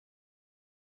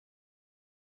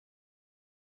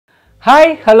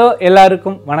Hi hello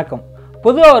எல்லாருக்கும் வணக்கம்.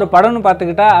 பொதுவாக ஒரு படம்னு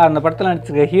பார்த்துக்கிட்டா அந்த படத்தில்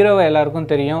நடிச்சிருக்க ஹீரோவை எல்லாருக்கும்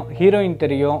தெரியும், ஹீரோயின்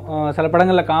தெரியும், சில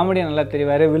படங்களில் காமெடி நல்லா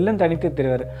தெரிவார், வில்லன் தனித்து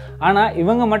தெரிவார். ஆனால்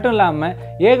இவங்க மட்டும் இல்லாமல்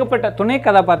ஏகப்பட்ட துணை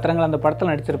கதாபாத்திரங்கள் அந்த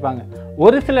படத்தில் நடிச்சிருப்பாங்க.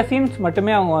 ஒரு சில சீன்ஸ்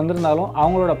மட்டுமே அவங்க வந்திருந்தாலும்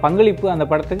அவங்களோட பங்களிப்பு அந்த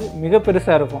படத்துக்கு மிக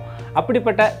பெருசாக இருக்கும்.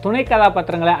 அப்படிப்பட்ட துணை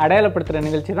கதாபாத்திரங்களை அடையாளப்படுத்துகிற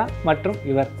நிகழ்ச்சி தான் மற்றும்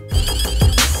இவர்.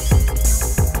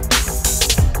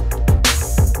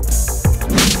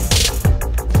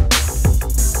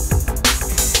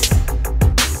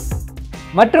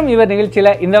 மற்றும் இவர்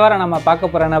நிகழ்ச்சியில் இந்த வாரம் நம்ம பார்க்க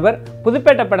போகிற நபர்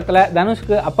புதுப்பேட்டை படத்தில்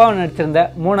தனுஷ்க்கு அப்பாவை நடிச்சிருந்த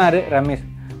மூணாறு ரமேஷ்.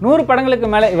 100 படங்களுக்கு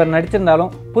மேலே இவர்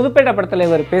நடிச்சிருந்தாலும் புதுப்பேட்டை படத்தில்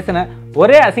இவர் பேசின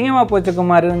ஒரே அசிங்கமாக போச்சு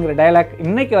குமாருங்கிற டைலாக்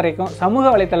இன்னைக்கு வரைக்கும் சமூக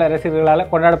வலைத்தள ரசிகர்களால்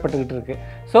கொண்டாடப்பட்டுக்கிட்டு இருக்கு.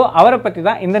 ஸோ அவரை பற்றி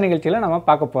தான் இந்த நிகழ்ச்சியில் நம்ம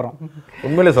பார்க்க போகிறோம்.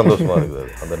 உண்மையிலே சந்தோஷமாக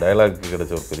இருக்குது. அந்த டைலாக்கு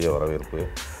கிடைச்ச ஒரு பெரிய வரவேற்பு.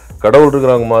 கடவுள்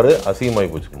இருக்கிறாங்க மாதிரி அசிங்கமாகி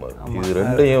போச்சுக்குமாரு. இது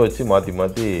ரெண்டையும் வச்சு மாற்றி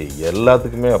மாற்றி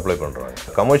எல்லாத்துக்குமே அப்ளை பண்ணுறாங்க.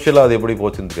 கமர்ஷியலாக அது எப்படி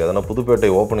போச்சுன்னு தெரியாது. ஆனால் புதுப்பேட்டை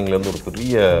ஓப்பனிங்லேருந்து ஒரு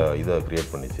பெரிய இதை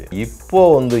க்ரியேட் பண்ணிச்சு.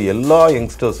 இப்போது எல்லா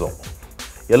யங்ஸ்டர்ஸும்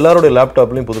எல்லாருடைய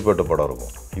லேப்டாப்லேயும் புதுப்பேட்டை படம்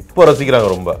இருக்கும். இப்போ ரசிக்கிறாங்க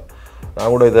ரொம்ப.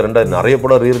 நான் கூட இதை நிறைய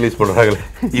படம் ரீரிலீஸ் பண்ணுறாங்களே,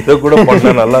 இதை கூட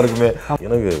பண்ணால் நல்லா இருக்குமே.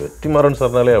 எனக்கு வெற்றிமாறன்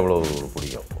சார்னாலே அவ்வளோ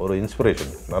பிடிக்கும். ஒரு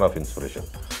இன்ஸ்பிரேஷன், மேன் ஆஃப் இன்ஸ்பிரேஷன்.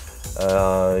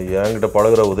 என்கிட்ட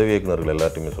பழகிற உதவி இயக்குநர்கள்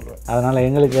எல்லாத்தையுமே சொல்லுவேன். அதனால்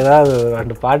எங்களுக்கு ஏதாவது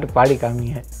 2 பாட்டு பாடி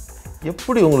காமிங்க.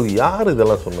 எப்படி உங்களுக்கு யார்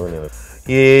இதெல்லாம் சொன்னதுன்னு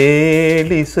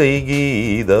ஏலிசை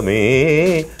கீதமே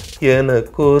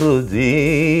எனக்கொரு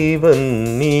ஜீவன்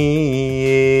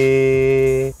நீயே.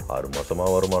 6 மாசமா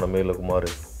வருமானமே இல்லை குமார்.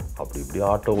 அப்படி இப்படி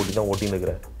ஆட்டோ ஓட்டி தான் ஓட்டின்னு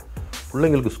இருக்கிறேன்.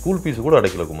 பிள்ளைங்களுக்கு ஸ்கூல் ஃபீஸ் கூட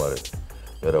அடைக்கல குமார்.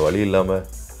 வேற வழி இல்லாமல்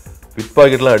பிட்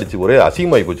பாக்கெட்லாம் அடிச்சு ஒரே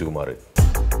அசிங்கமாகி போச்சு குமார்.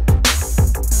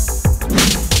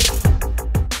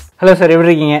 ஹலோ சார், எப்படி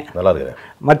இருக்கீங்க? நல்லா இருக்கிறேன்.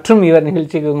 மற்றும் இவர்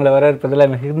நிகழ்ச்சிக்கு உங்களை வரவேற்பதில்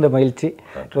மிகுந்த மகிழ்ச்சி.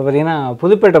 இப்போ பார்த்தீங்கன்னா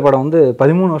புதுப்பேட்டை படம்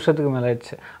 13 வருஷத்துக்கு மேலே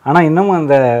ஆயிடுச்சு. ஆனால் இன்னமும்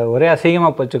அந்த ஒரே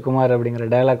அசிங்கமாக போச்சு குமார் அப்படிங்கிற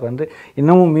டைலாக்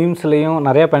இன்னமும் மீம்ஸ்லையும்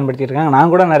நிறையா பயன்படுத்தியிருக்காங்க.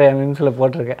 நான் கூட நிறையா மீம்ஸில்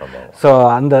போட்டிருக்கேன். ஸோ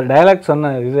அந்த டைலாக்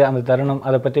சொன்ன அந்த தருணம்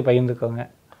அதை பற்றி பகிர்ந்துக்கோங்க.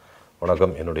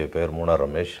 வணக்கம், என்னுடைய பெயர் மூணார்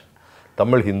ரமேஷ்.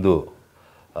 தமிழ் ஹிந்து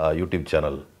யூடியூப்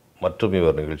சேனல் மற்றும்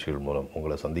இவர் நிகழ்ச்சிகள் மூலம்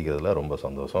உங்களை சந்திக்கிறதுல ரொம்ப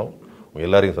சந்தோஷம்.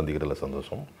 எல்லாரையும் சந்திக்கிறதுல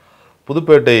சந்தோஷம்.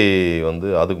 புதுப்பேட்டை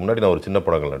அதுக்கு முன்னாடி நான் ஒரு சின்ன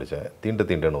படங்கள் நடித்தேன்.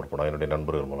 தீண்டேன்னு ஒரு படம் என்னுடைய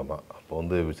நண்பர்கள் மூலமாக.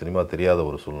 அப்போ சினிமா தெரியாத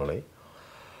ஒரு சூழ்நிலை.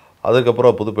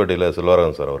 அதுக்கப்புறம் புதுப்பேட்டையில்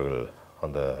செல்வராகவன் சார் அவர்கள்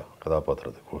அந்த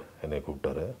கதாபாத்திரத்தை என்னை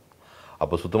கூப்பிட்டாரு.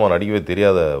 அப்போ சுத்தமாக நடிக்கவே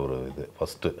தெரியாத ஒரு இது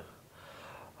ஃபஸ்ட்டு.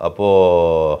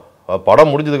 அப்போது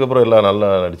படம் முடிஞ்சதுக்கப்புறம் எல்லாம் நல்லா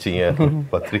நடிச்சிங்க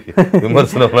பத்திரிக்கை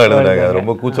விமர்சனம்லாம் எழுதுனாங்க.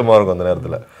 ரொம்ப கூச்சமாக இருக்கும் அந்த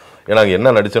நேரத்தில். ஏன்னா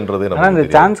என்ன நடிச்சுன்றது. ஆனால் இந்த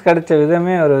சான்ஸ் கிடைச்ச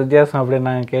விதமே ஒரு வித்தியாசம் அப்படின்னு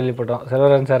நாங்கள் கேள்விப்பட்டோம்.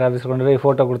 செல்வராகவன் சார் ஆஃபீஸ் கொண்டு போய்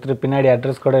ஃபோட்டோ கொடுத்துட்டு பின்னாடி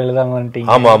அட்ரஸ் கூட எழுதாமல்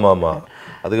வந்துட்டீங்க. ஆமாம்.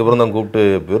 அதுக்கப்புறம் தான் கூப்பிட்டு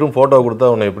வெறும் ஃபோட்டோ கொடுத்தா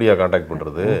அவனை எப்படியா கான்டாக்ட்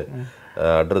பண்ணுறது,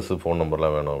 அட்ரஸ்ஸு ஃபோன்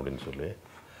நம்பர்லாம் வேணும் அப்படின்னு சொல்லி.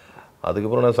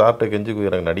 அதுக்கப்புறம் நான் சார்கிட்ட கெஞ்சி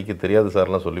எனக்கு நடிக்க தெரியாது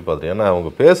சார்லாம் சொல்லி பார்த்துட்டேன். ஏன்னா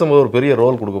அவங்க பேசும்போது ஒரு பெரிய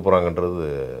ரோல் கொடுக்க போகிறாங்கன்றது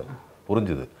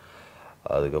புரிஞ்சுது.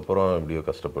 அதுக்கப்புறம் இப்படியோ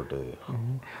கஷ்டப்பட்டு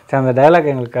சார் அந்த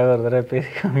டைலாக் எங்களுக்காக ஒரு தடவை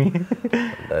பேசிக்காமி.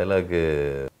 டைலாக்கு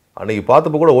அன்றைக்கி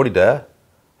பார்த்தப்போ கூட ஓடிட்டேன்.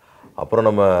 அப்புறம்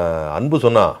நம்ம அன்பு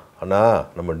சொன்னா, அண்ணா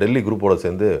நம்ம டெல்லி குரூப்போட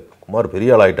சேர்ந்து குமார்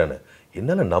பெரிய ஆள் ஆகிட்டான்னு.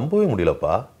 என்னால் நம்பவே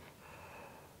முடியலப்பா.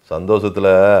 சந்தோஷத்தில்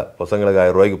பசங்களுக்கு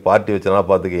 1000 ரூபாய்க்கு பார்ட்டி வச்சனா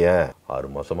பார்த்துக்கேன்.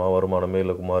 6 மாதமாக வருமானமே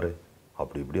இல்லை குமார்.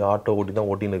 அப்படி இப்படி ஆட்டோ ஓட்டி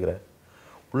தான் ஓட்டின்னு இருக்கிறேன்.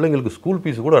 பிள்ளைங்களுக்கு ஸ்கூல்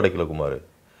ஃபீஸ் கூட அடைக்கல குமார்.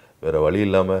 வேறு வழி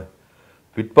இல்லாமல்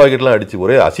பிட் பாக்கெட்லாம் அடித்து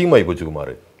ஒரே அசிங்கமாகி போச்சு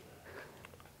குமார்.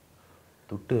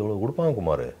 துட்டு எவ்வளோ கொடுப்பாங்க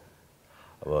குமார்?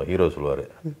 அப்போ ஹீரோ சொல்லுவார்,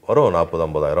 வரும்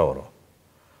 40-50 வரும்.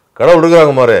 கடவுள் இருக்கிறாங்க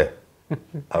குமார்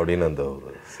அப்படின்னு அந்த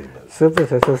ஒரு சீன். Super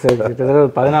sir, super. கிட்டத்தட்ட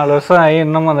ஒரு 14 வருஷம் ஆகி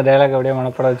இன்னமும் அந்த டைலாக் அப்படியே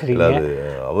மனப்பட வச்சிருக்கீங்க. அது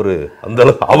அவர் அந்த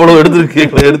அளவு அவ்வளோ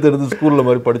எடுத்து ஸ்கூலில்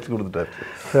மாதிரி படித்து கொடுத்துட்டாரு.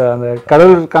 ஸோ அந்த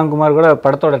கடவுள் இருக்காங்க குமார் கூட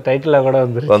படத்தோட டைட்டிலாக கூட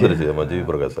வந்துருச்சு. நம்ம ஜிவி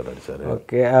பிரகாஷ் சார் நடிச்சார்.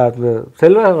 ஓகே, அது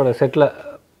செல்வராகவோட செட்டில்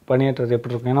பணியாற்றுறது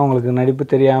எப்படி இருக்கும்? ஏன்னா உங்களுக்கு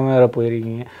நடிப்பு தெரியாமல் வேறு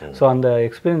போயிருக்கீங்க. ஸோ அந்த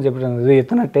எக்ஸ்பீரியன்ஸ் எப்படி இருந்தது?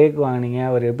 எத்தனை டேக் வாங்கினீங்க?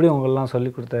 அவர் எப்படி உங்களெலாம்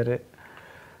சொல்லி கொடுத்தாரு?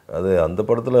 அது அந்த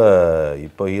படத்தில்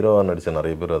இப்போ ஹீரோவாக நடித்த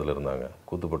நிறைய பேர் அதில் இருந்தாங்க.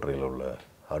 கூத்துப்பட்டறையில் உள்ள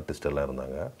ஆர்டிஸ்ட் எல்லாம்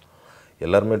இருந்தாங்க.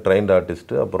 எல்லாருமே ட்ரைன்டு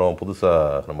ஆர்டிஸ்ட்டு. அப்புறம்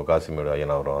புதுசாக நம்ம காசிமேடு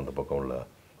ஐயனாவரம் அந்த பக்கம் உள்ள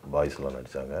பாய்ஸ்லாம்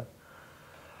நடித்தாங்க.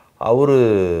 அவர்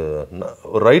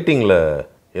ஒரு ரைட்டிங்கில்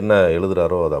என்ன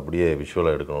எழுதுகிறாரோ அதை அப்படியே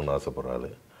விஷுவலாக எடுக்கணும்னு ஆசைப்படுறாரு.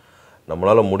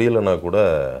 நம்மளால் முடியலைன்னா கூட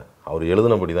அவர்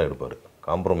எழுதினபடி தான் எடுப்பார்.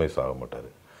 காம்ப்ரமைஸ் ஆக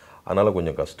மாட்டார். அதனால்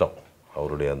கொஞ்சம் கஷ்டம்.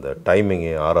 அவருடைய அந்த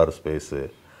டைமிங்கு, RR ஸ்பேஸு,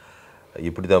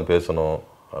 இப்படி தான் பேசணும்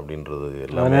அப்படின்றது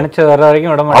எல்லாம் நினச்சது வர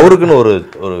வரைக்கும் விட அவருக்குன்னு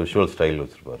ஒரு விஷுவல் ஸ்டைல்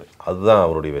வச்சுருப்பார். அதுதான்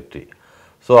அவருடைய வெற்றி.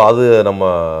 ஸோ அது நம்ம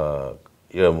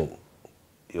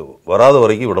வராத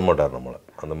வரைக்கும் விட மாட்டார் நம்மளை.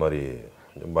 அந்த மாதிரி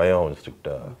கொஞ்சம் பயம்,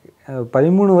 ஸ்ட்ரிக்டாக.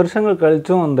 13 வருஷங்கள்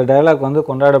கழிச்சும் இந்த டயலாக் வந்து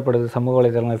கொண்டாடப்படுது சமூக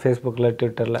வலைதளங்கள், ஃபேஸ்புக்கில்,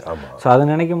 ட்விட்டரில். ஸோ அதை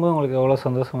நினைக்கும் போது உங்களுக்கு எவ்வளோ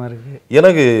சந்தோஷமாக இருக்குது?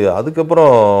 எனக்கு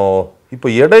அதுக்கப்புறம் இப்போ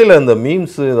இடையில இந்த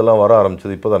மீம்ஸ் இதெல்லாம் வர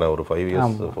ஆரம்பிச்சது இப்போ தானே, ஒரு 5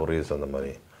 இயர்ஸ் 4 இயர்ஸ் அந்த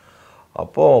மாதிரி.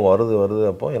 அப்போ வருது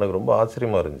அப்போ எனக்கு ரொம்ப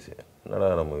ஆச்சரியமாக இருந்துச்சு. என்னடா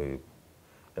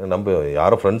நம்ம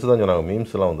யாரோ ஃப்ரெண்ட்ஸ் தான் சொன்னாங்க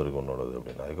மீம்ஸ்லாம் வந்துருக்கு உன்னோடது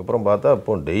அப்படின்னு. அதுக்கப்புறம் பார்த்தா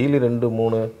அப்போ டெய்லி 2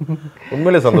 3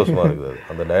 உண்மையிலே சந்தோஷமாக இருக்குது.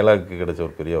 அந்த டயலாக்கு கிடைச்ச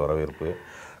ஒரு பெரிய வரவேற்பு.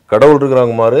 கடவுள்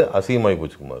இருக்கிறாங்க மாதிரி அசிங்கமாகி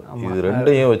போச்சுக்குமாறு, இது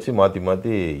ரெண்டையும் வச்சு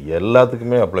மாற்றி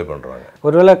எல்லாத்துக்குமே அப்ளை பண்ணுறாங்க.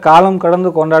 ஒருவேளை காலம் கடந்து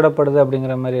கொண்டாடப்படுது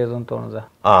அப்படிங்கிற மாதிரி எதுவும் தோணுதா?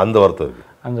 அந்த வார்த்தை இருக்குது,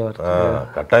 அந்த வார்த்தை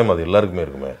கட்டாயம் அது எல்லாருக்குமே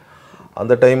இருக்குமே.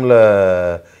 அந்த டைமில்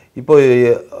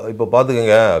இப்போ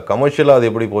பார்த்துக்கோங்க, கமர்ஷியலாக அது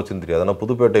எப்படி போச்சுன்னு தெரியாது. ஆனால்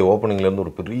புதுப்பேட்டை ஓப்பனிங்லேருந்து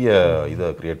ஒரு பெரிய இதை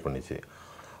க்ரியேட் பண்ணிச்சு.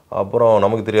 அப்புறம்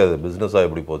நமக்கு தெரியாது பிஸ்னஸாக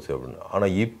எப்படி போச்சு அப்படின்னு.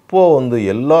 ஆனால் இப்போது வந்து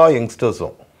எல்லா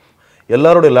யங்ஸ்டர்ஸும்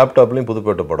எல்லாருடைய லேப்டாப்லேயும்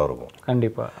புதுப்பேட்டை படம் இருக்கும்.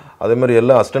 கண்டிப்பாக. அதேமாதிரி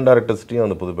எல்லா அசிஸ்டன்ட் டேரக்டர்ஸ்ட்டையும்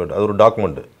அந்த புதுப்பேட்டை, அது ஒரு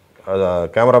டாக்குமெண்ட்டு. அது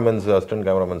கேமராமேன்ஸ், அசிஸ்டன்ட்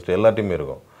கேமராமேன்ஸ்ட்டு எல்லாத்தையுமே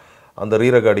இருக்கும். அந்த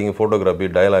re-recording, photography,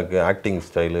 dialogue, acting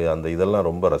style, அந்த இதெல்லாம்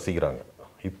ரொம்ப ரசிக்கிறாங்க.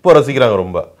 இப்போ ரசிக்கிறாங்க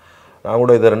ரொம்ப. நான்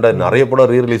கூட இதை நிறைய படம்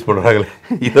ரீரிலீஸ் பண்ணுறாங்களே,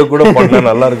 இதை கூட பண்ணால்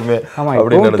நல்லா இருக்குமே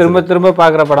அப்படின்னு திரும்ப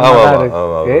பார்க்குற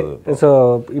படம். ஸோ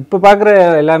இப்போ பார்க்குற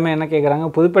எல்லாமே என்ன கேட்குறாங்க,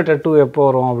 புதுப்பேட்டை 2 எப்போ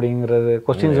வரும் அப்படிங்கிறது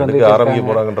கொஸ்டின்ஸ் வந்து ஆரம்பிக்க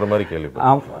போகிறாங்கன்ற மாதிரி கேள்வி.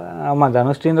 ஆமாம்,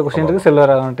 தனுஷ்டி இந்த கொஸ்டின் இருக்குது,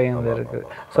 செல்வராகவன்ட்டையும் வந்து இருக்குது.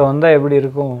 ஸோ வந்தால் எப்படி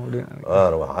இருக்கும்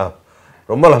அப்படின்னு.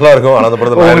 ரொம்ப நல்லா இருக்கும். ஆனால் அந்த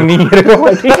படத்தில் நீங்கள் இருக்க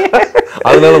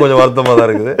அதனால கொஞ்சம் வருத்தமாக தான்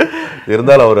இருக்குது.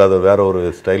 இருந்தாலும் அவர் அதை வேற ஒரு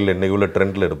ஸ்டைலில் இன்னைக்கு உள்ள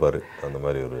ட்ரெண்டில் எடுப்பார். அந்த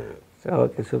மாதிரி ஒரு.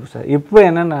 Okay, super sir. இப்போ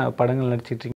என்னென்ன படங்கள்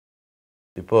நடிச்சிட்ருக்கீங்க?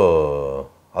 இப்போது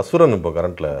அசுரன் இப்போ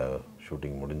கரண்ட்டில்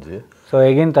ஷூட்டிங் முடிஞ்சு. ஸோ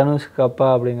எகெயின் தனுஷ்க்கு அப்பா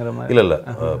அப்படிங்கிற மாதிரி? இல்லை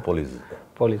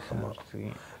போலீஸ்.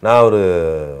 நான் ஒரு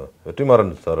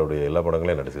வெற்றிமாறன் சாருடைய எல்லா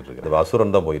படங்களையும் நடிச்சிட்ருக்கேன்.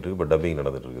 அசுரன் தான் போயிட்டுருக்கு, இப்போ டப்பிங்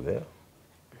நடந்துட்டுருக்குது.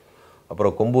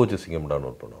 அப்புறம் கொம்பு வச்சு சிங்கம்டான்னு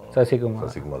ஒரு படம்,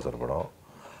 சசிகுமார் சார் படம்.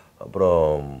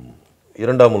 அப்புறம்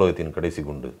 2ஆம் உலகத்தின் கடைசி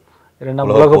குண்டு,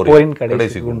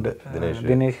 கடைசி குண்டு,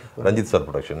 Dinesh Ranjith sir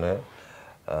production.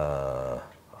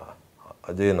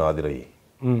 அதியநாதிரை,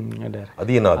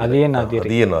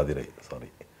 sorry,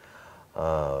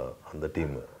 அந்த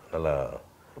டீம் நல்லா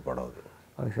ஒரு படம் அது.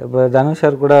 Okay sir. இப்போ தனுஷ்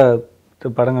சார் கூட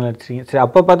படங்கள் நடிச்சிங்க. சரி,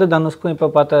 அப்போ பார்த்த தனுஷ்க்கும் இப்போ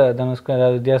பார்த்த தனுஷ்க்கும்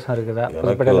ஏதாவது வித்தியாசம் இருக்குதா?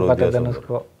 புதுப்பேட்டையில் பார்த்த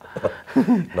தனுஷ்க்கும்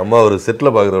நம்ம ஒரு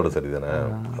செட்டில் பார்க்குறதோட சரி தானே.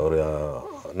 அவர்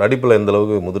நடிப்பில் எந்த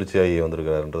அளவுக்கு முதிர்ச்சியாகி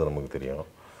வந்திருக்காருன்றது நமக்கு தெரியும்.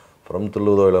 ஃப்ரம்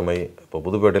துள்ளுவதோ இளமை, இப்போ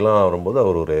புதுப்பேட்டையெல்லாம் வரும்போது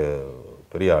அவர் ஒரு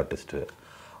பெரிய ஆர்டிஸ்ட்டு.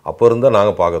 அப்போ இருந்தால்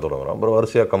நாங்கள் பார்க்க தொடங்குறோம். அப்புறம்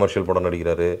வரிசையாக கமர்ஷியல் படம்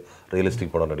நடிக்கிறாரு,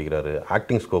 ரியலிஸ்டிக் படம் நடிக்கிறாரு,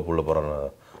 ஆக்டிங் ஸ்கோப் உள்ள படம்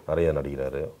நிறைய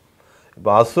நடிக்கிறாரு.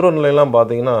 இப்போ அசுரன்லாம்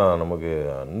பார்த்தீங்கன்னா நமக்கு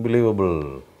அன்பிலீவபிள்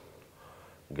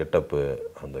கெட்டப்பு,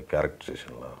 அந்த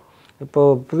கேரக்டரைசேஷன்லாம்.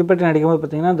 இப்போது புதுப்பேட்டை நடிக்கும்போது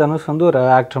பார்த்தீங்கன்னா தனுஷ் வந்து ஒரு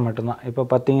ஆக்டர் மட்டும்தான். இப்போ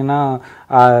பார்த்தீங்கன்னா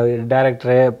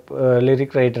டைரக்டரு,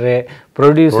 லிரிக் ரைட்டரு,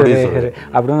 ப்ரொடியூசரு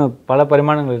அப்படின்னு பல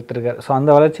பரிமாணங்கள் எடுத்திருக்காரு. ஸோ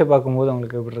அந்த வளர்ச்சியை பார்க்கும்போது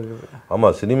உங்களுக்கு எப்படி இருக்குது?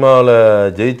 ஆமாம், சினிமாவில்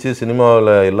ஜெயிச்சு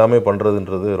சினிமாவில் எல்லாமே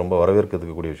பண்ணுறதுன்றது ரொம்ப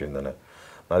வரவேற்கிறதுக்கூடிய விஷயம் தானே.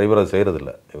 நிறைய பேர் அதை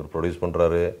செய்கிறதில்ல. இவர் ப்ரொடியூஸ்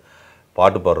பண்ணுறாரு,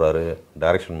 பாட்டு பாடுறாரு,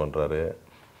 டைரக்ஷன் பண்ணுறாரு,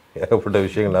 ஏகப்பட்ட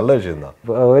விஷயங்கள், நல்ல விஷயந்தான்.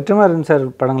 இப்போ வெற்றிமாறன் சார்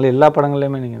படங்கள் எல்லா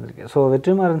படங்கள்லையுமே நீங்கள் இருந்திருக்கீங்க. ஸோ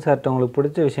வெற்றிமாறன் சார்கிட்ட உங்களுக்கு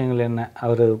பிடிச்ச விஷயங்கள் என்ன?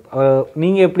 அவர்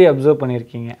நீங்கள் எப்படி அப்சர்வ்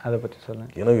பண்ணியிருக்கீங்க, அதை பற்றி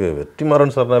சொல்லுங்கள். எனக்கு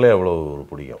வெற்றிமாறன் சார்னாலே அவ்வளோ ஒரு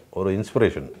பிடிக்கும். ஒரு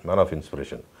இன்ஸ்பிரேஷன், மேன் ஆஃப்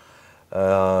இன்ஸ்பிரேஷன்.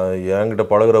 என்கிட்ட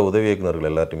பழகிற உதவி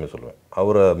இயக்குநர்கள் எல்லாத்தையுமே சொல்லுவேன்,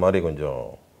 அவரை மாதிரி கொஞ்சம்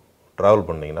ட்ராவல்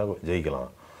பண்ணிங்கன்னா ஜெயிக்கலாம்.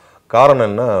 காரணம்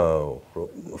என்ன,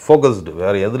 ஃபோக்கஸ்டு,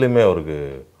 வேறு எதுலேயுமே அவருக்கு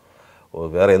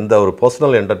வேறு எந்த ஒரு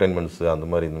பர்சனல் என்டர்டெயின்மெண்ட்ஸு அந்த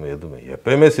மாதிரி எதுவுமே,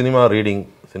 எப்போயுமே சினிமா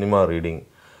ரீடிங்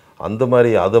அந்த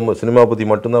மாதிரி, அதை சினிமா பற்றி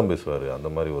மட்டும்தான் பேசுவார். அந்த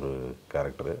மாதிரி ஒரு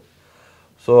கேரக்டரு.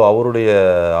 ஸோ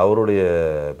அவருடைய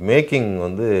மேக்கிங்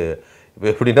வந்து இப்போ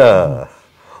எப்படின்னா,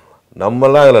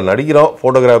 நம்மெல்லாம் அதில் நடிக்கிறோம்,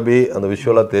 ஃபோட்டோகிராஃபி அந்த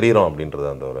விஷுவலாக தெரிகிறோம்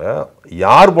அப்படின்றத தவிர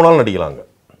யார் போனாலும் நடிக்கலாங்க.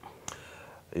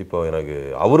 இப்போ எனக்கு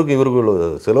அவருக்கு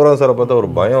இவருக்கு செல்வராஜ் சாரை பார்த்தா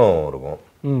ஒரு பயம் இருக்கும்.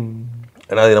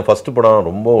 ஏன்னா அது நான் ஃபஸ்ட்டு படம்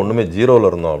ரொம்ப ஒன்றுமே ஜீரோவில்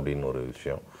இருந்தோம் அப்படின்னு ஒரு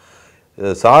விஷயம்.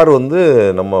 சார் வந்து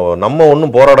நம்ம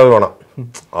ஒன்றும் போராடவே வேணாம்,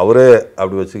 அவரே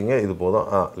அப்படி வச்சுக்கிங்க, இது போதும்,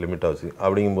 லிமிட்டாக வச்சுக்கிங்க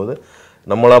அப்படிங்கும்போது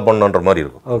நம்மளா பண்ணன்ற மாதிரி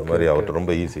இருக்கும். அது மாதிரி அவர்கிட்ட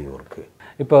ரொம்ப ஈஸி ஒர்க்கு.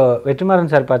 இப்போ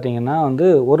வெற்றிமாறன் சார் பார்த்தீங்கன்னா வந்து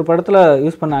ஒரு படத்தில்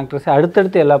யூஸ் பண்ண ஆக்ட்ரஸை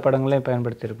அடுத்தடுத்து எல்லா படங்களையும்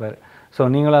பயன்படுத்தியிருப்பார். ஸோ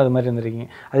நீங்களும் அது மாதிரி இருந்திருக்கீங்க.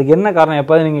 அதுக்கு என்ன காரணம்?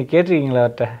 எப்போது நீங்கள் கேட்டிருக்கீங்களா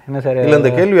அவர்கிட்ட? என்ன சார்? இல்லை,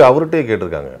 இந்த கேள்வி அவர்கிட்டே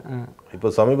கேட்டிருக்காங்க.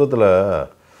 இப்போ சமீபத்தில்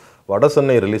வட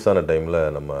சென்னை ரிலீஸ் ஆன டைமில்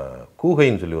நம்ம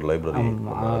கூகைன்னு சொல்லி ஒரு லைப்ரரி,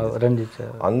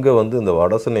 அங்கே வந்து இந்த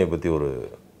வட சென்னையை பற்றி ஒரு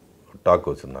டாக்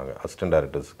வச்சுருந்தாங்க. அசிஸ்டன்ட்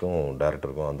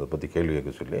டேரக்டருக்கும் அதை பற்றி கேள்வி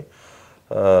கேட்க சொல்லி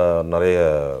நிறைய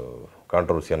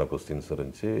கான்ட்ரவர்சியான கொஸ்டின்ஸ்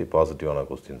இருந்துச்சு, பாசிட்டிவான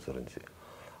கொஸ்டின்ஸ் இருந்துச்சு.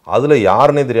 அதில்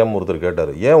யாருன்னே தெரியாமல் ஒருத்தர்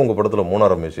கேட்டார், ஏன் உங்கள் படத்தில்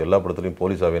ரமேஷ் எல்லா படத்துலையும்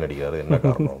போலீஸாகவே நடிக்கிறாரு, என்ன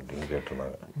காரணம் அப்படின்னு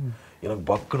கேட்டிருந்தாங்க. எனக்கு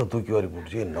பக்கனை தூக்கி வாரி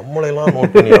போட்டுச்சு, நம்மளையெல்லாம்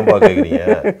நோட் பண்ணி ஏன்பா கேட்குறீங்க,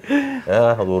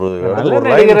 அது ஒரு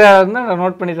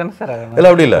நோட் பண்ணி தானே சார். இல்லை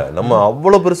அப்படி இல்லை, நம்ம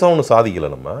அவ்வளோ பெருசாக ஒன்றும் சாதிக்கலை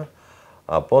நம்ம.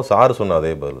 அப்போது சார் சொன்ன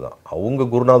அதே பதில் தான் அவங்க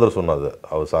குருநாதர் சொன்னது.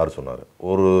 அவர் சார் சொன்னார்,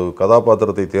 ஒரு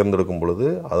கதாபாத்திரத்தை தேர்ந்தெடுக்கும் பொழுது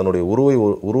அதனுடைய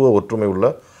உருவ ஒற்றுமை உள்ள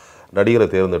நடிகரை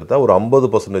தேர்ந்தெடுத்தால் ஒரு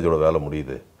 50% வேலை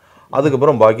முடியுது.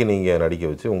 அதுக்கப்புறம் பாக்கி நீங்கள் நடிக்க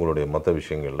வச்சு உங்களுடைய மற்ற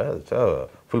விஷயங்களில்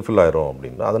ஃபுல்ஃபில் ஆயிரும்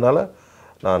அப்படின்னா, அதனால்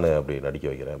நான் அப்படி நடிக்க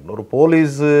வைக்கிறேன். ஒரு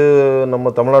போலீஸு,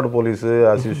 நம்ம தமிழ்நாடு போலீஸு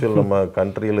ஆஸ் யூஷுவல் நம்ம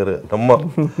கண்ட்ரியில் நம்ம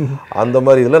அந்த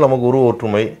மாதிரி இதில் நமக்கு உருவ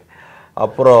ஒற்றுமை,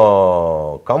 அப்புறம்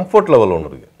கம்ஃபர்ட் லெவல் ஒன்று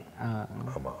இருக்குது.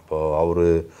 ஆமாம், இப்போது அவர்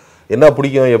என்ன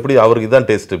பிடிக்கும், எப்படி அவருக்கு இதான்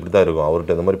டேஸ்ட், இப்படி தான் இருக்கும்,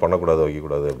 அவர்கிட்ட இந்த மாதிரி பண்ணக்கூடாது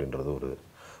வைக்கக்கூடாது அப்படின்றது ஒரு.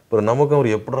 அப்புறம் நமக்கும்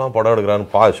அவர் எப்படா படம் எடுக்கிறான்னு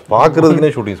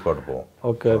பார்க்குறதுக்குனே ஷூட்டிங் ஸ்பாட் போவோம்.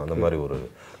 ஓகே, அந்த மாதிரி ஒரு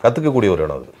கற்றுக்கக்கூடிய ஒரு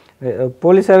இடம் அது.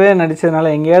 போலீஸாகவே நடிச்சதுனால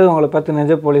எங்கேயாவது உங்களை பார்த்து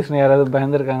நிஜ போலீஸ்னு யாராவது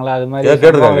பயந்துருக்காங்களா? அது மாதிரி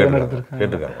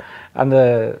கேட்டிருக்காங்க. அந்த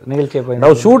நிகழ்ச்சியை போய்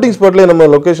நம்ம ஷூட்டிங் ஸ்பாட்லேயே நம்ம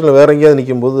லொக்கேஷனில் வேற எங்கேயாவது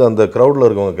நிற்கும் போது அந்த க்ரௌடில்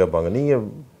இருக்கவங்க கேட்பாங்க, நீங்கள்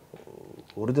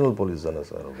ஒரிஜினல் போலீஸ் தானே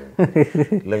சார் அப்படின்னு.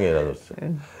 இல்லைங்க,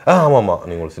 ஆமாம்மா,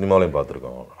 நீங்கள் ஒரு சினிமாலையும்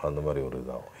பார்த்துருக்கோம். அந்த மாதிரி ஒரு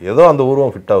இதாகும், ஏதோ அந்த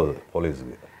உருவம் ஃபிட் ஆகுது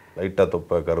போலீஸுக்கு. லைட்டாக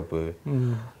தொப்பை, கருப்பு,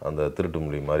 அந்த திருட்டு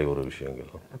மொழி மாதிரி ஒரு விஷயங்கள்.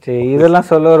 சரி, இதெல்லாம்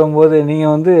சொல்ல வரும்போது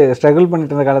நீங்கள் வந்து ஸ்ட்ரகிள்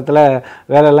பண்ணிட்டு இருந்த காலத்தில்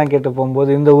வேலையெல்லாம் கேட்டு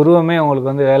போகும்போது இந்த உருவமே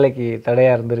உங்களுக்கு வந்து வேலைக்கு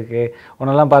தடையாக இருந்திருக்கு,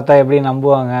 உன்னெல்லாம் பார்த்தா எப்படி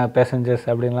நம்புவாங்க பேசஞ்சர்ஸ்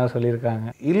அப்படின்லாம் சொல்லியிருக்காங்க.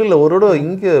 இல்லை ஒரு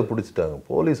இங்கே பிடிச்சிட்டாங்க,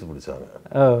 போலீஸ் பிடிச்சாங்க.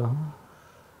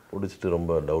 பிடிச்சிட்டு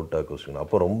ரொம்ப டவுட்டாக கொஸ்டின்,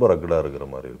 அப்போ ரொம்ப ரக்கடாக இருக்கிற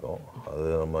மாதிரி இருக்கும். அது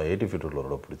நம்ம 80 feet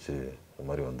ரோட பிடிச்சி இந்த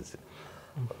மாதிரி வந்துச்சு.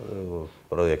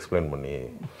 பிறகு எக்ஸ்பிளைன் பண்ணி.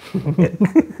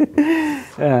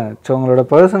 ஸோ உங்களோட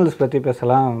பர்சனல்ஸ் பற்றி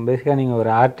பேசலாம். பேசிக்காக நீங்கள்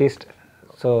ஒரு ஆர்டிஸ்ட்,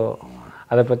 ஸோ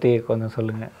அதை பற்றி கொஞ்சம்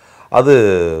சொல்லுங்கள். அது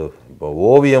இப்போ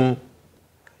ஓவியம்,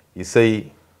 இசை,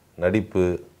 நடிப்பு,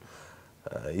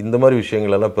 இந்த மாதிரி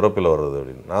விஷயங்கள் எல்லாம் பிறப்பில் வர்றது.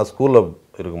 அப்படின்னு நான் ஸ்கூலில்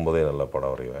இருக்கும்போதே நல்லா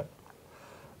படம் வரைவேன்.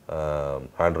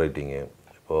 ஹேண்ட் ரைட்டிங்கு,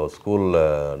 இப்போது ஸ்கூலில்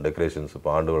டெக்கரேஷன்ஸ்,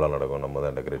 இப்போ ஆண்டு விழா நடக்கும், நம்ம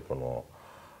தான் டெக்கரேட் பண்ணுவோம்.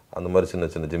 அந்த மாதிரி சின்ன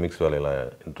சின்ன ஜிமிக்ஸ் வேலையெல்லாம்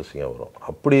இன்ட்ரெஸ்டிங்காக வரும்.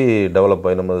 அப்படி டெவலப்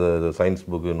ஆகி நம்ம சயின்ஸ்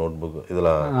புக்கு, நோட் புக்கு,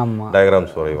 இதெல்லாம்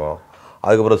டயக்ராம்ஸ் வரைவோம்.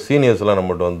 அதுக்கப்புறம் சீனியர்ஸ்லாம்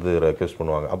நம்மகிட்ட வந்து ரெக்வெஸ்ட்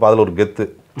பண்ணுவாங்க. அப்போ அதில் ஒரு கெத்து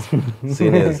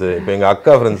சீனியர்ஸு. இப்போ எங்கள்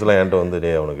அக்கா ஃப்ரெண்ட்ஸ்லாம் என்கிட்ட வந்து,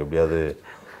 டே அவனுக்கு எப்படியாவது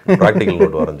ப்ராக்டிக்கல்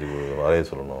நோட் வரைய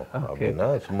சொல்லணும் அப்படின்னா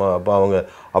சும்மா. அப்போ அவங்க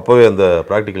அப்போவே அந்த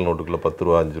ப்ராக்டிக்கல் நோட்டுக்குள்ளே 10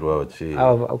 ரூபா 5 ரூபா வச்சு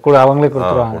கூட அவங்களே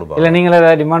கொடுப்பாங்க. இல்லை நீங்களே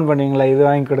ஏதாவது டிமாண்ட் பண்ணுவீங்களா, இது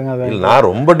வாங்கி கொடுங்க? இல்லை, நான்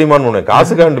ரொம்ப டிமாண்ட் பண்ணுவேன்,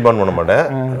 காசுக்காக டிமாண்ட் பண்ண மாட்டேன்.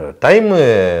 டைமு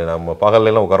நம்ம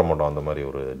பகல்லாம் உட்கார மாட்டோம், அந்த மாதிரி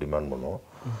ஒரு டிமாண்ட் பண்ணுவோம்.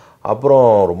 அப்புறம்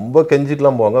ரொம்ப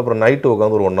கெஞ்சிட்டுலாம் போவாங்க. அப்புறம் நைட்டு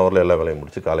உட்காந்து ஒரு 1 ஹவரில் எல்லா வேலையும்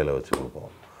முடிச்சு காலையில் வச்சு கொடுப்போம்.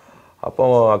 அப்போ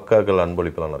அக்காக்கள்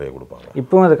அன்பளிப்பெல்லாம் நிறைய கொடுப்பாங்க.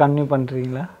 இப்போவும் அதை கன்டினியூ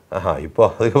பண்ணுறீங்களா? இப்போ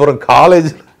அதுக்கப்புறம்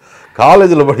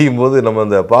காலேஜில் படிக்கும்போது நம்ம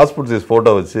அந்த பாஸ்போர்ட் சைஸ்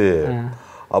ஃபோட்டோ வச்சு,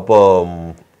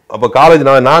 அப்போ காலேஜ்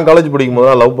நான் காலேஜ் படிக்கும்போது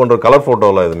தான் லவ் பண்ணுற கலர்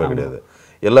ஃபோட்டோலாம் எதுவுமே கிடையாது.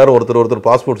 எல்லோரும் ஒருத்தர்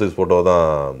பாஸ்போர்ட் சைஸ் ஃபோட்டோ தான்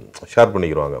ஷேர்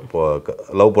பண்ணிக்கிறாங்க இப்போ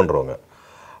லவ் பண்ணுறவங்க.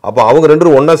 அப்போ அவங்க 2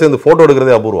 பேரும் ஒன்றா சேர்ந்து ஃபோட்டோ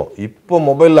எடுக்கிறதே அபூர்வம். இப்போ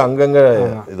மொபைலில் அங்கங்கே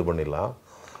இது பண்ணிடலாம்.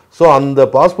 ஸோ அந்த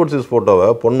பாஸ்போர்ட் சைஸ் ஃபோட்டோவை,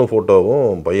 பொண்ணு ஃபோட்டோவும்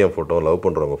பையன் ஃபோட்டோவும், லவ்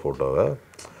பண்ணுறவங்க ஃபோட்டோவை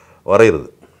வரைகிறது.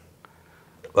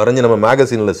 வரைஞ்சி நம்ம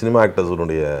மேகசினில் சினிமா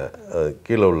ஆக்டர்ஸுடைய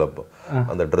கீழே உள்ள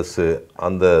அந்த ட்ரெஸ்ஸு,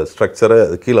 அந்த ஸ்ட்ரக்சரை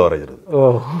கீழே வரைகிறது.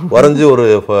 வரைஞ்சி ஒரு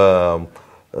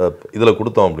இதில்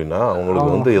கொடுத்தோம் அப்படின்னா அவங்களுக்கு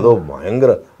வந்து ஏதோ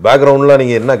பயங்கர பேக்ரவுண்ட்லாம்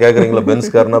நீங்கள் என்ன கேட்குறீங்களா,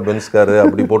 பென்ஸ் காரு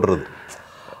அப்படி போட்டுருது.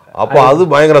 அப்போ அது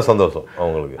பயங்கர சந்தோஷம்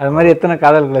அவங்களுக்கு. அது மாதிரி எத்தனை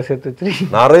காதல்களை சேர்த்து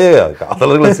வச்சிருக்கீங்க? நிறைய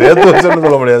காதல்களை சேர்த்து வச்சுன்னு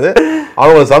சொல்ல முடியாது,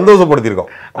 அவங்களை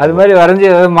சந்தோஷப்படுத்தியிருக்கோம். அது மாதிரி வரைஞ்சி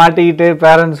ஏதாவது மாட்டிக்கிட்டு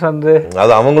பேரண்ட்ஸ் வந்து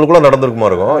அது அவங்களுக்குள்ள நடந்திருக்குமா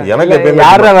இருக்கும். எனக்கு எப்பயுமே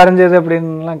யாரா வரைஞ்சது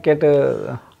அப்படின்லாம் கேட்டு,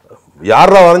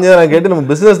 யாரா வரைஞ்சதை நான் கேட்டு நம்ம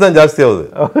பிஸ்னஸ் தான் ஜாஸ்தி ஆகுது.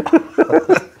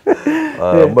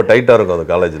 ரொம்ப டைட்டாக இருக்கும் அந்த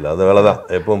காலேஜில், அந்த வேலை தான்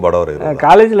எப்பவும் படம் வரைகிறது.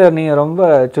 காலேஜில் நீங்கள் ரொம்ப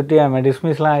சுட்டியாமே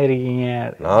டிஸ்மிஸ்லாம் ஆகிருக்கீங்க.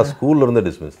 நான் ஸ்கூல்ல இருந்து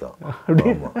டிஸ்மிஸ் தான்.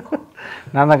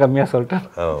 நான் தான் கம்மியாக சொல்லிட்டேன்.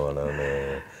 நான்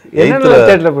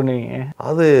பண்ணுவீங்க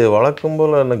அது வழக்கம்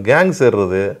போல் கேங்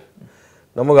சேர்றது.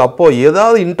 நமக்கு அப்போது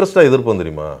ஏதாவது இன்ட்ரெஸ்டாக எதிர்ப்போம்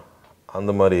தெரியுமா,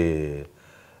 அந்த மாதிரி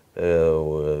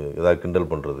ஏதாவது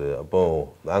கிண்டல் பண்ணுறது.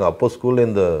 நாங்கள் அப்போ ஸ்கூலில்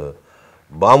இந்த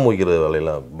பாம் வைக்கிற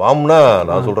வேலையெல்லாம், பாம்னா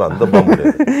நான் சொல்கிறேன் அந்த பாம்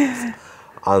கிடையாது,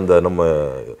 அந்த நம்ம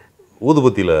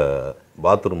ஊதுபத்தியில்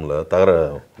பாத்ரூமில் தகர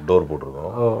டோர்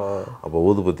போட்டிருக்கோம். அப்போ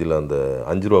ஊதுபத்தியில் அந்த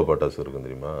 5 ரூபா பட்டாசு இருக்கும்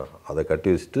தெரியுமா, அதை கட்டி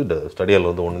வச்சுட்டு ஸ்டடியால்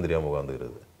வந்து ஒன்றும் தெரியாமல்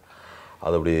உட்காந்துக்கிறது.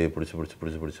 அதை அப்படியே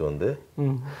பிடிச்சி வந்து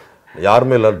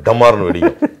யாருமே இல்லை டமார்னு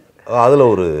வெடிக்கும். அதில்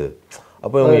ஒரு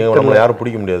அப்போ இவங்க நம்மளை யாரும்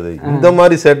பிடிக்க முடியாது. இந்த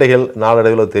மாதிரி சேட்டைகள்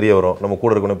நாளடைவில் தெரிய வரும். நம்ம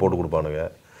கூட இருக்கனே போட்டு கொடுப்பானுங்க.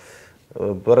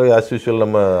 பிறகு ஆஸ் யூஷுவல்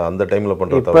நம்ம அந்த டைமில்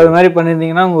பண்ணுறது. இப்போ அது மாதிரி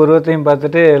பண்ணியிருந்தீங்கன்னா உங்கள் உருவத்தையும்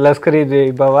பார்த்துட்டு லஷ்கர்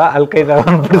இபாவா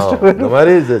அல்கைதாவா இந்த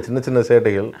மாதிரி சின்ன சின்ன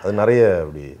சேட்டைகள் அது நிறைய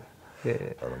அப்படி.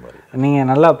 அந்த மாதிரி நீங்கள்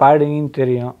நல்லா பாடுவீங்கன்னு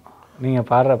தெரியும். நீங்கள்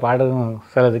பாடுற பாடலும்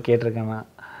சிலது கேட்டிருக்கேன்னா.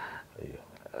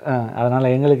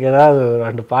 அதனால் எங்களுக்கு ஏதாவது ஒரு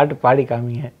 2 பாட்டு பாடி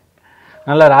காமிங்க.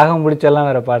 நல்லா ராகம் பிடிச்செல்லாம்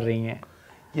வேறு பாடுறீங்க.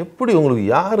 எப்படி உங்களுக்கு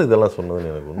யார் இதெல்லாம்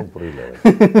சொன்னதுன்னு எனக்கு ஒன்றும் புரியல.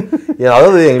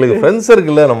 அதாவது எங்களுக்கு ஃப்ரெண்ட்ஸ்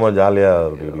சர்க்கிளில் நம்ம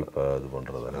ஜாலியாக இப்போ இது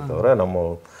பண்ணுறதானே தவிர நம்ம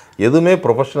எதுவுமே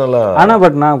ப்ரொஃபஷனலாக. ஆனால்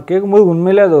பட் நான் கேட்கும்போது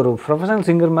உண்மையிலே அது ஒரு ப்ரொஃபஷனல்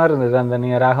சிங்கர் மாதிரி இருந்தது. அந்த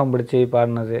நீங்கள் ராகம் பிடிச்சி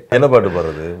பாடினது. என்ன பாட்டு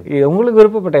பாடுறது? உங்களுக்கு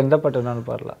விருப்பப்பட்ட எந்த பாட்டு வேணாலும்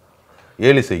பாடலாம்.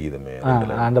 ஏழி செய்கிதமே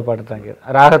அந்த பாட்டு தான்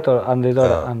ராகத்தோட அந்த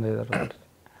இதோட பாட்டு.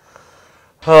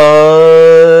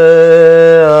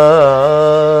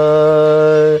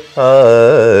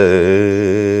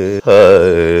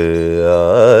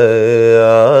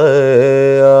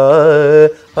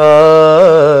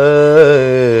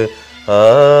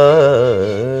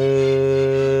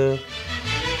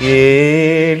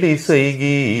 ஏழிசை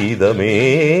கீதமே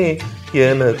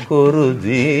எனக்கொரு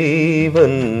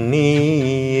ஜீவன்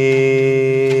நீயே,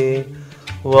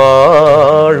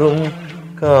 வாழும்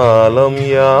காலம்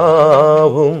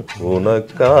யாவும்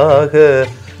உனக்காக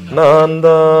நான்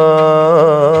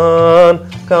தான்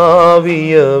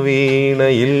காவிய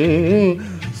வீணையில்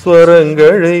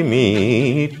ஸ்வரங்களை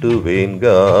மீட்டுவேன்.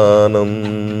 கானம்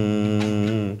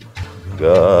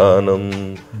கானம்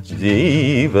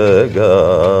ஜீவகானம்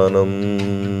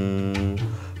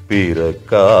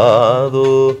பிறக்காதோ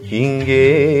இங்கே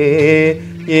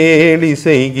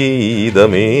ஏழிசை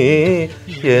கீதமே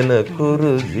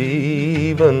எனக்கொரு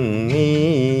ஜீவன் நீ.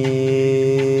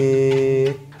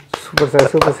 Super sir,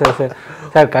 super sir. Sir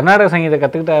sir Karnataka சங்கீதம்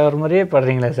கற்றுக்கிட்ட ஒரு மாதிரியே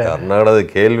பாடுறீங்களா சார்? கர்நாடக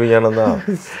கேள்வியானதான்.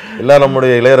 இல்லை,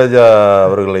 நம்முடைய இளையராஜா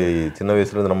அவர்களை சின்ன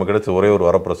வயசுலேருந்து நம்ம கிடைச்ச ஒரே ஒரு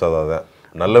வரப்பிரசாதம் தான்.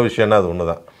 நல்ல விஷயம்னா அது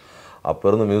ஒன்று தான். அப்போ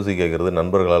இருந்து மியூசிக் கேட்குறது,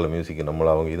 நண்பர்களால் மியூசிக் நம்மளை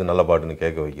அவங்க இது நல்ல பாட்டுன்னு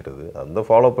கேட்க வைக்கிறது, அந்த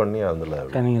ஃபாலோ பண்ணி அதில்.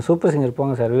 நீங்கள் சூப்பர் சிங்கர்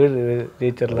போங்க சார், வீடு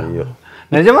டீச்சரில். ஐயோ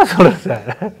நிஜமாக சொல்கிறேன் சார்.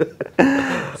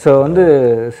 ஸோ வந்து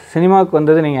சினிமாவுக்கு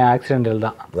வந்தது நீங்கள் ஆக்சிடென்டல்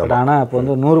தான். பட் ஆனால் இப்போ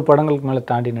வந்து 100 படங்களுக்கு மேலே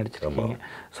தாண்டி நடிச்சிருக்கீங்க.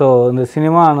 ஸோ இந்த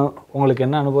சினிமா உங்களுக்கு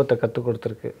என்ன அனுபவத்தை கற்றுக்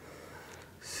கொடுத்துருக்கு?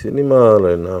 சினிமாவில்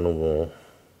என்ன அனுபவம்?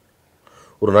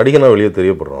 ஒரு நடிகனாக வெளியே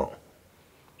தெரியப்படுறோம்.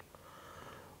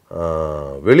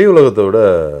 வெளி உலகத்தை விட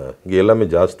இங்கே எல்லாமே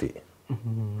ஜாஸ்தி.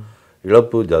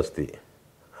 இழப்பு ஜாஸ்தி,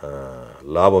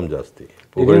 லாபம் ஜாஸ்தி,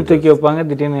 புகழ் தூக்கி வைப்பாங்க,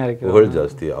 திடீர்னு இறக்கி புகழ்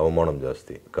ஜாஸ்தி, அவமானம்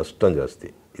ஜாஸ்தி, கஷ்டம் ஜாஸ்தி.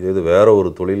 இது வேற ஒரு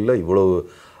தொழிலில் இவ்வளவு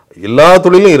எல்லா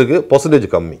தொழிலும் இருக்குது, பர்சன்டேஜ்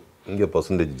கம்மி. இங்கே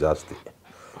பர்சன்டேஜ் ஜாஸ்தி.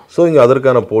 ஸோ இங்கே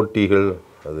அதற்கான போட்டிகள்,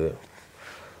 அது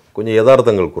கொஞ்சம்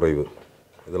யதார்த்தங்கள் குறைவு.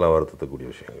 இதெல்லாம் வருத்தக்கூடிய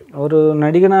விஷயங்கள். ஒரு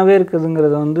நடிகனாகவே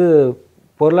இருக்குதுங்கிறது வந்து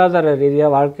பொருளாதார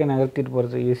ரீதியாக வாழ்க்கையை நகர்த்திட்டு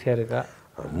போகிறது ஈஸியாக இருக்கா?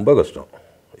 ரொம்ப கஷ்டம்.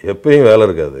 எப்பயும் வேலை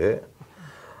இருக்காது.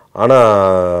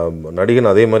 ஆனால் நடிகன்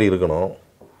அதே மாதிரி இருக்கணும்.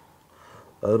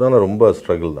 அதனால ரொம்ப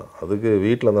ஸ்ட்ரகிள் தான். அதுக்கு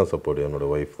வீட்டில் தான் சப்போர்ட்.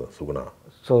 என்னோடய ஒய்ஃப் தான் சுகுணா.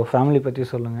 ஸோ ஃபேமிலி பற்றி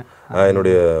சொல்லுங்கள்.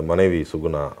 என்னுடைய மனைவி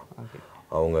சுகுணா,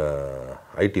 அவங்க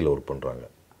ஐடியில் ஒர்க் பண்ணுறாங்க.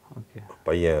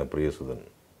 பையன் பிரியசுதன்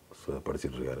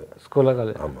படிச்சுட்ருக்காரு. ஸ்கூலில்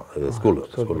காலேஜ்? ஆமாம், அது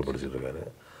ஸ்கூலில் படிச்சுட்ருக்காரு.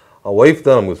 ஒய்ஃப்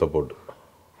தான் நமக்கு சப்போர்ட்.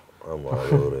 ஆமாம்,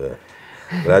 அது ஒரு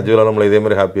கிராஜுவலாக நம்மளை இதே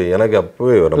மாதிரி ஹாப்பியாக. எனக்கு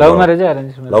அப்போவே love marriage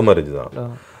arrange? Love marriage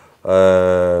தான்.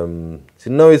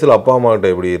 சின்ன வயசில் அப்பா அம்மாக்கிட்ட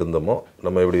எப்படி இருந்தோமோ,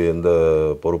 நம்ம எப்படி எந்த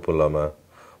பொறுப்பும் இல்லாமல்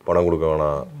பணம் கொடுக்க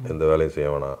வேணாம், எந்த வேலையும் செய்ய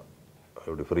வேணாம்,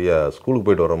 இப்படி ஃப்ரீயாக ஸ்கூலுக்கு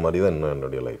போயிட்டு வர மாதிரி தான் இன்னும்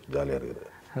என்னுடைய லைஃப் ஜாலியாக இருக்குது.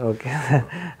 Okay sir.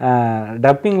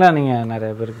 டப்பிங்லாம் நீங்கள்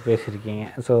நிறைய பேருக்கு பேசியிருக்கீங்க.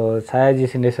 ஸோ சாயாஜி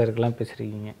சிண்டே சாருக்கெல்லாம்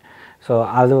பேசியிருக்கீங்க. ஸோ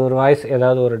அது ஒரு வாய்ஸ்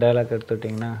ஏதாவது ஒரு டைலாக்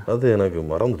எடுத்துக்கிட்டிங்கன்னா? அது எனக்கு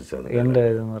மறந்துடுச்சு. அது எந்த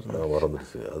இது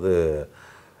மறந்துடுச்சு. அது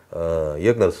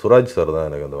இயக்குனர் சுராஜ் சார் தான்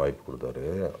எனக்கு அந்த வாய்ப்பு கொடுத்தாரு.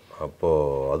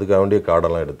 அப்போது அதுக்காக வேண்டிய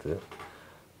கார்டெல்லாம் எடுத்து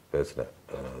பேசுகிறேன்.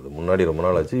 அது முன்னாடி ரொம்ப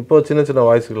நாள் ஆச்சு. இப்போ சின்ன சின்ன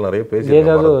வாய்ஸ்கள் நிறைய பேசி.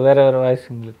 ஏதாவது வேறு வேறு வாய்ஸ்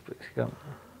உங்களுக்கு பேசிக்கலாம்?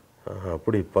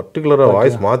 அப்படி பர்டிகுலராக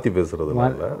வாய்ஸ் மாற்றி பேசுகிறது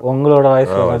உங்களோட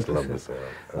வாய்ஸ்லாம் பேசுகிறேன்.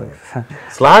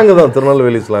 ஸ்லாங்கு தான்,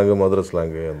 திருநெல்வேலி ஸ்லாங்கு, மதுரை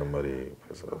ஸ்லாங்கு, அந்த மாதிரி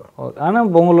பேசுகிறது.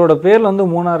 ஆனால் உங்களோட பேர் வந்து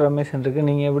மூணார் ரமேஷ் இருக்கு.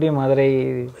 நீங்கள் எப்படி மதுரை?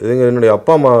 இதுங்க என்னுடைய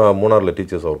அப்பா அம்மா மூணாரில்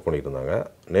டீச்சர்ஸ் ஒர்க் பண்ணிட்டு இருந்தாங்க.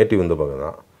 நேட்டிவ் இந்த பக்கம்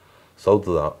தான்,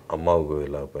 சவுத்து தான். அம்மாவுக்கு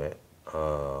எல்லாருமே.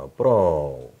 அப்புறம்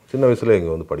சின்ன வயசுல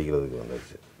இங்கே வந்து படிக்கிறதுக்கு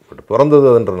வந்துச்சு. பட்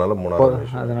பிறந்ததுன்றனால மூணார்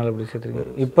ரமேஷ், அதனால் இப்படி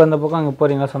சேர்த்துருக்கீங்க. இப்போ இந்த பக்கம் அங்கே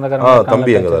போகிறீங்களா? சொந்தக்காரங்க?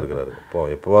 தம்பி அங்கே தான் இருக்கிறாரு.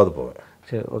 எப்போவாது போவேன்.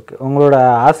 சரி, ஓகே. உங்களோட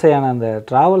ஆசையான அந்த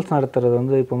ட்ராவல்ஸ் நடத்துறது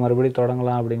வந்து இப்போ மறுபடியும்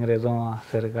தொடங்கலாம் அப்படிங்கிற எதுவும்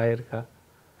ஆசை இருக்கா?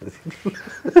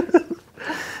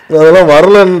 அதெல்லாம்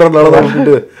வரலன்றனால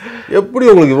விட்டுட்டு எப்படி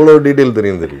உங்களுக்கு இவ்வளோ டீட்டெயில்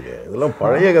தெரியும் தெரியல. இதெல்லாம்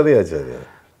பழைய கதையாச்சு. அது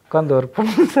உட்காந்து ஒர்க்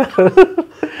பண்ண சார்.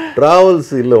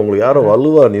 ட்ராவல்ஸ் இல்லை, உங்களுக்கு யாரும்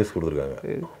வலுவாக நியூஸ் கொடுத்துருக்காங்க.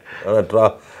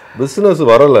 ஆனால் பிஸ்னஸ்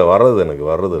வர்றது எனக்கு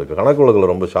வர்றது இருக்குது. கணக்கு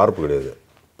வழக்கில் ரொம்ப ஷார்ப்பு கிடையாது.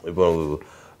 இப்போ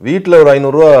வீட்டில் ஒரு 500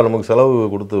 ரூபா நமக்கு செலவு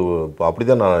கொடுத்து, இப்போ அப்படி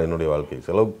தான் நான் என்னுடைய வாழ்க்கை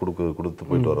செலவு கொடுத்து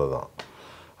போயிட்டு வர்றது தான்.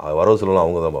 அது வரவு செலவுலாம்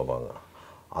அவங்க தான் பார்ப்பாங்க.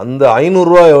 அந்த 500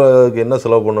 ரூபாய்க்கு என்ன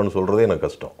செலவு பண்ணணும்னு சொல்கிறதே எனக்கு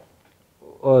கஷ்டம்.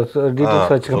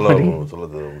 சொல்ல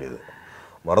முடியாது,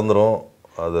 மறந்துடும்.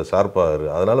 அது ஷார்ப்பாக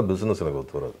இருக்குது. அதனால் பிஸ்னஸ் எனக்கு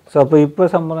ஒத்து வராது. ஸோ அப்போ இப்போ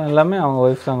சம்பளம் எல்லாமே அவங்க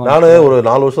ஒய்ஃப் தான். நான் ஒரு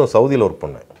 4 வருஷம் சவுதியில் ஒர்க்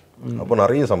பண்ணேன். அப்போ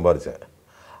நிறைய சம்பாரித்தேன்.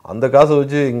 அந்த காசை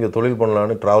வச்சு இங்கே தொழில்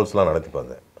பண்ணலான்னு ட்ராவல்ஸ்லாம் நடத்தி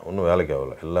பார்த்தேன். ஒன்றும் வேலைக்கு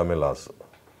ஆகலை, எல்லாமே லாஸ்.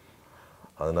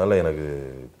 அதனால் எனக்கு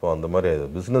இப்போ அந்த மாதிரி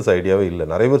பிஸ்னஸ் ஐடியாவே இல்லை.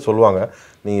 நிறைய பேர் சொல்லுவாங்க,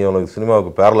 நீங்கள் உனக்கு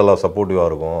சினிமாவுக்கு பேரலாக சப்போர்ட்டிவாக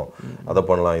இருக்கும், அதை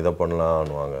பண்ணலாம் இதை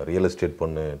பண்ணலான்னுவாங்க. ரியல் எஸ்டேட்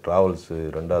பண்ணு, ட்ராவல்ஸு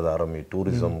 2வது ஆரம்பி,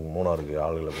 டூரிசம் 3வது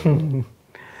ஆளுகளை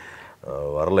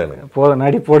வரல எனக்கு.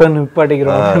 நடி போட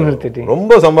நிப்பாட்டிக்கிறோம்.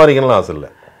 ரொம்ப சம்பாதிக்கணும்னு ஆசை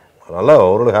இல்லை, நல்லா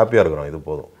ஓரளவு ஹாப்பியாக இருக்கிறோம், இது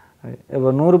போதும்.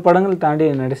 இப்போ 100 படங்கள் தாண்டி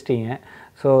நடிச்சிட்டிங்க.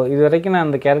 ஸோ இது வரைக்கும் நான்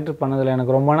அந்த கேரக்டர் பண்ணதில்லை,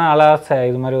 எனக்கு ரொம்ப நாள் ஆசை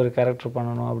இது மாதிரி ஒரு கேரக்டர்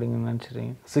பண்ணணும் அப்படின்னு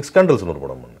நினச்சிருக்கீங்க. 6 கேண்டில்ஸ்னு ஒரு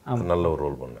படம் பண்ணேன், நல்ல ஒரு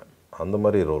ரோல் பண்ணேன். அந்த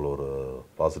மாதிரி ரோல், ஒரு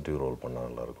பாசிட்டிவ் ரோல் பண்ணால்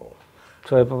நல்லாயிருக்கும்.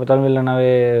 ஸோ இப்போ பார்த்தாலும்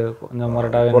இல்லைனாவே கொஞ்சம்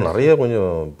முரட்டாவே இப்போ நிறைய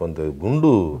கொஞ்சம் இப்போ இந்த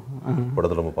குண்டு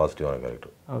படத்தில் ரொம்ப பாசிட்டிவான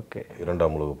கேரக்டர். ஓகே,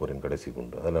 2ஆம் உலக போரின் கடைசி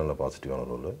குண்டு, அதில் நல்ல பாசிட்டிவான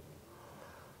ரோல்.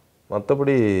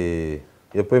 மற்றபடி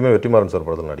எப்போயுமே வெற்றிமாறன் சார்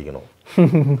படத்தில் நடிக்கணும்,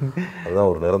 அதுதான்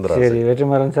ஒரு நிரந்தர. சரி,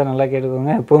 வெற்றிமாறன் சார் நல்லா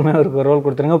கேட்டுக்கோங்க, எப்போவுமே அவருக்கு ரோல்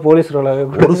கொடுத்துருங்க, போலீஸ் ரோலாகவே.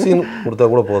 ஒரு சீன் கொடுத்தா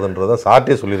கூட போதுன்றதான்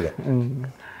சார்ட்டே சொல்லியிருக்கேன்.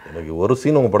 எனக்கு ஒரு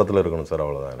சீன் உங்கள் படத்தில் இருக்கணும் சார்,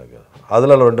 அவ்வளோதான் எனக்கு.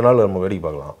 அதில் 2 நாள் நம்ம வேடிக்கை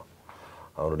பார்க்கலாம்,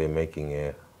 அவருடைய மேக்கிங்கு,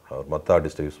 அவர் மற்ற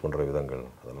ஆர்டிஸ்ட்டை யூஸ் பண்ணுற விதங்கள்,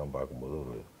 அதெல்லாம் பார்க்கும்போது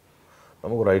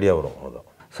நமக்கு ஒரு ஐடியா வரும், அவ்வளோதான்.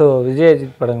 ஸோ விஜய்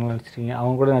அஜித் படங்கள் நடிச்சிருக்கீங்க,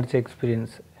 அவங்க கூட நடித்த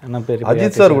எக்ஸ்பீரியன்ஸ் என்ன பேர்?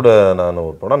 அஜித் சார் கூட நான்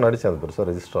ஒரு படம் நடித்தேன், அது பெருசாக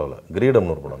ரெஜிஸ்டர் ஆகலை.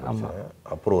 கிரீடம்னு ஒரு படம் நடித்தேன்,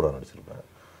 அப்ரூவராக நடிச்சிருப்பேன்.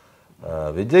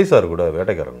 விஜய் சார் கூட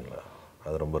வேட்டைக்காரன்ல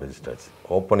அது ரொம்ப ரெஜிஸ்டர் ஆச்சு.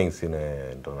 ஓப்பனிங்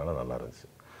சீனுன்றதுனால நல்லா இருந்துச்சு,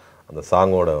 அந்த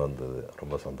சாங்கோட வந்தது,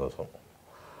 ரொம்ப சந்தோஷம்.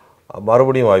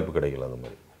 மறுபடியும் வாய்ப்பு கிடைக்கல அந்த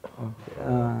மாதிரி.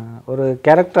 ஒரு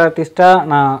கேரக்டர் ஆர்டிஸ்ட்டாக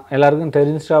நான் எல்லாருக்கும்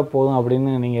தெரிஞ்சிட்டா போதும்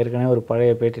அப்படின்னு நீங்கள் ஏற்கனவே ஒரு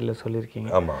பழைய பேட்டியில்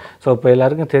சொல்லியிருக்கீங்க. ஆமாம். ஸோ இப்போ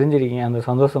எல்லாருக்கும் தெரிஞ்சிருக்கீங்க, அந்த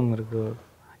சந்தோஷம் இருக்குது,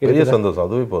 பெரிய சந்தோஷம்,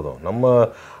 அதுவே போதும். நம்ம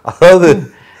அதாவது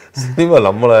சினிமா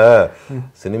நம்மளை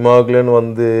சினிமாவுக்குள்ளேன்னு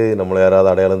வந்து நம்மளை யாராவது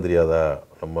அடையாளம் தெரியாதா,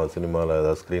 நம்ம சினிமாவில்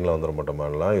ஏதாவது ஸ்க்ரீனில் வந்துட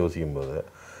மாட்டோமான்லாம் யோசிக்கும்போது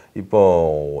இப்போ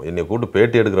என்னை கூப்பிட்டு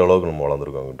பேட்டி எடுக்கிற அளவுக்கு நம்ம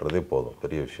வளர்ந்துருக்கோங்கன்றதே போதும்,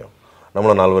 பெரிய விஷயம்.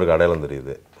 நம்மளை 4 பேருக்கு அடையாளம்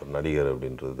தெரியுது, ஒரு நடிகர்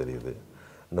அப்படின்றது தெரியுது,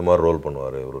 இந்த மாதிரி ரோல்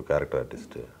பண்ணுவார் ஒரு கேரக்டர்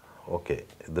ஆர்டிஸ்ட்டு, ஓகே,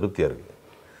 திருப்தியாக இருக்குது.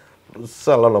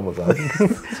 புதுசாலாம் நம்ம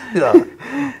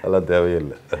அதெல்லாம் தேவையே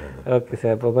இல்லை. ஓகே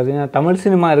சார், இப்போ பார்த்தீங்கன்னா தமிழ்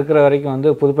சினிமா இருக்கிற வரைக்கும் வந்து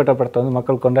புதுப்பேட்டை படத்தை வந்து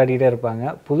மக்கள் கொண்டாடிட்டே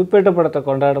இருப்பாங்க. புதுப்பேட்டை படத்தை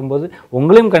கொண்டாடும் போது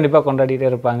உங்களையும் கண்டிப்பாக கொண்டாடிட்டே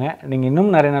இருப்பாங்க. நீங்கள்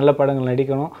இன்னும் நிறைய நல்ல படங்கள்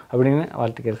நடிக்கணும் அப்படின்னு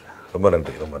வாழ்த்துக்கிறேன் சார். ரொம்ப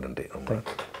நன்றி, ரொம்ப நன்றி, ரொம்ப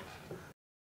நன்றி.